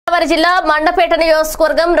గోదావరి జిల్లా మండపేట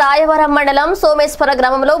నియోజకవర్గం రాయవరం మండలం సోమేశ్వర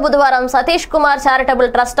గ్రామంలో బుధవారం Satish Kumar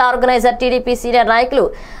charitable trust organiser TDP senior నాయకులు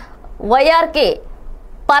వైఆర్కే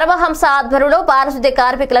పరమహంస ఆధ్వర్యంలో పారిశుద్ధ్య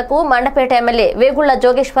కార్మికులకు మండపేట ఎమ్మెల్యే వేగుళ్ల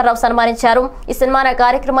జోగేశ్వరరావు సన్మానించారు। ఈ సన్మాన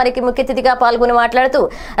కార్యక్రమానికి ముఖ్య అతిథిగా పాల్గొని మాట్లాడుతూ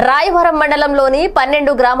రాయవరం మండలంలోని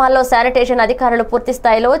 12 గ్రామాల్లో శానిటేషన్ అధికారులు పూర్తి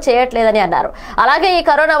స్థాయిలో చేయట్లేదని అన్నారు। అలాగే ఈ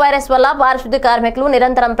కరోనా వైరస్ వల్ల పారిశుద్ధ్య కార్మికులు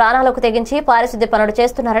నిరంతరం ప్రాణాలకు తెగించి పారిశుద్ధ్య పనులు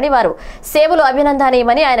చేస్తున్నారని వారు సేవలు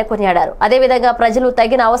అభినందనీయమని ఆయన కొనియాడారు। అదేవిధంగా ప్రజలు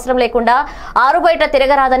తగిన అవసరం లేకుండా ఆరుబయట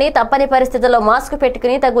తిరగరాదని తప్పని పరిస్థితుల్లో మాస్క్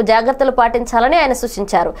పెట్టుకుని తగు జాగ్రత్తలు పాటించాలని ఆయన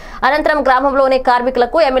సూచించారు। అనంతరం గ్రామంలోని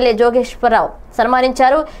కార్మికులకు ఎమ్మెల్యే జోగేశ్వరరావు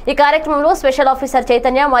సన్మానించారు। ఈ కార్యక్రమంలో స్పెషల్ ఆఫీసర్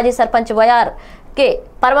చైతన్య, మాజీ సర్పంచ్ వైఆర్కే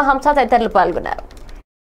పరమహంస తదితరులు పాల్గొన్నారు।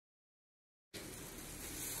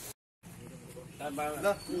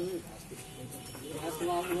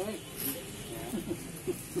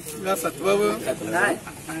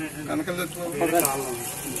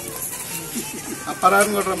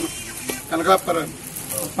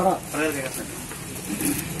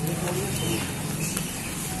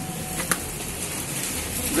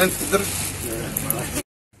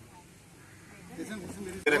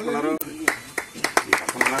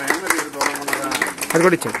 అది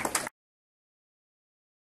కూడా ఇచ్చారు।